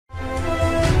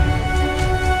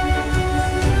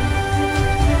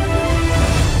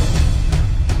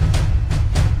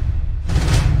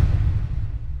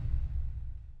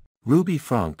Ruby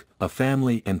Franke, a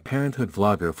family and parenthood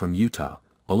vlogger from Utah,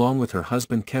 along with her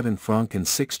husband Kevin Franke and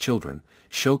 6 children,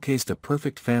 showcased a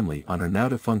perfect family on her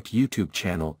now-defunct YouTube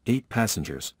channel 8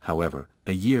 Passengers. However,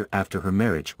 a year after her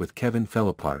marriage with Kevin fell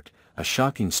apart, a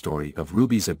shocking story of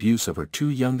Ruby's abuse of her 2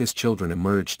 youngest children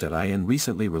emerged. IN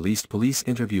recently released police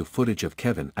interview footage of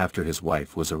Kevin after his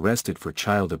wife was arrested for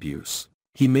child abuse.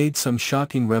 He made some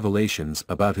shocking revelations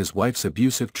about his wife's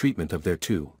abusive treatment of their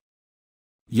 2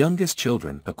 youngest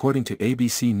children. According to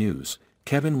ABC News,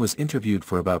 Kevin was interviewed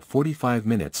for about 45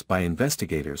 minutes by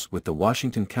investigators with the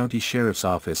Washington County Sheriff's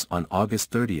Office on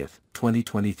August 30,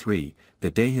 2023,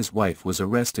 the day his wife was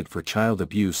arrested for child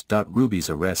abuse. Ruby's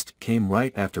arrest came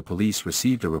right after police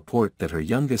received a report that her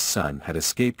youngest son had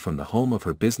escaped from the home of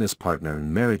her business partner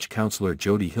and marriage counselor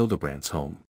Jody Hildebrandt's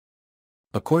home.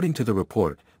 According to the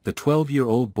report, the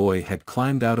 12-year-old boy had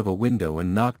climbed out of a window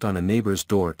and knocked on a neighbor's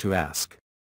door to ask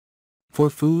for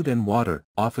food and water.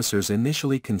 Officers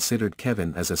initially considered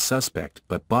Kevin as a suspect,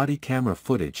 but body camera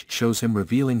footage shows him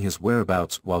revealing his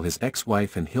whereabouts while his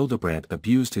ex-wife and Hildebrandt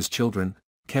abused his children.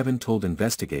 Kevin told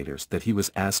investigators that he was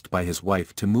asked by his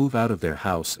wife to move out of their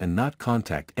house and not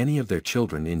contact any of their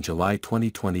children in July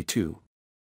 2022.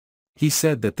 He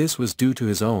said that this was due to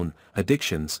his own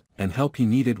addictions and help he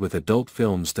needed with adult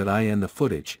films. In the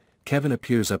footage, Kevin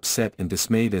appears upset and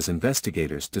dismayed as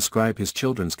investigators describe his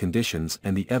children's conditions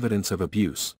and the evidence of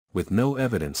abuse. With no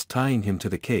evidence tying him to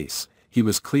the case, he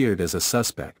was cleared as a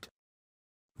suspect.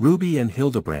 Ruby and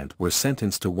Hildebrandt were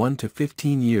sentenced to 1 to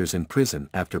 15 years in prison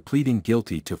after pleading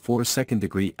guilty to 4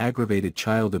 second-degree aggravated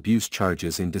child abuse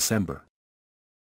charges in December.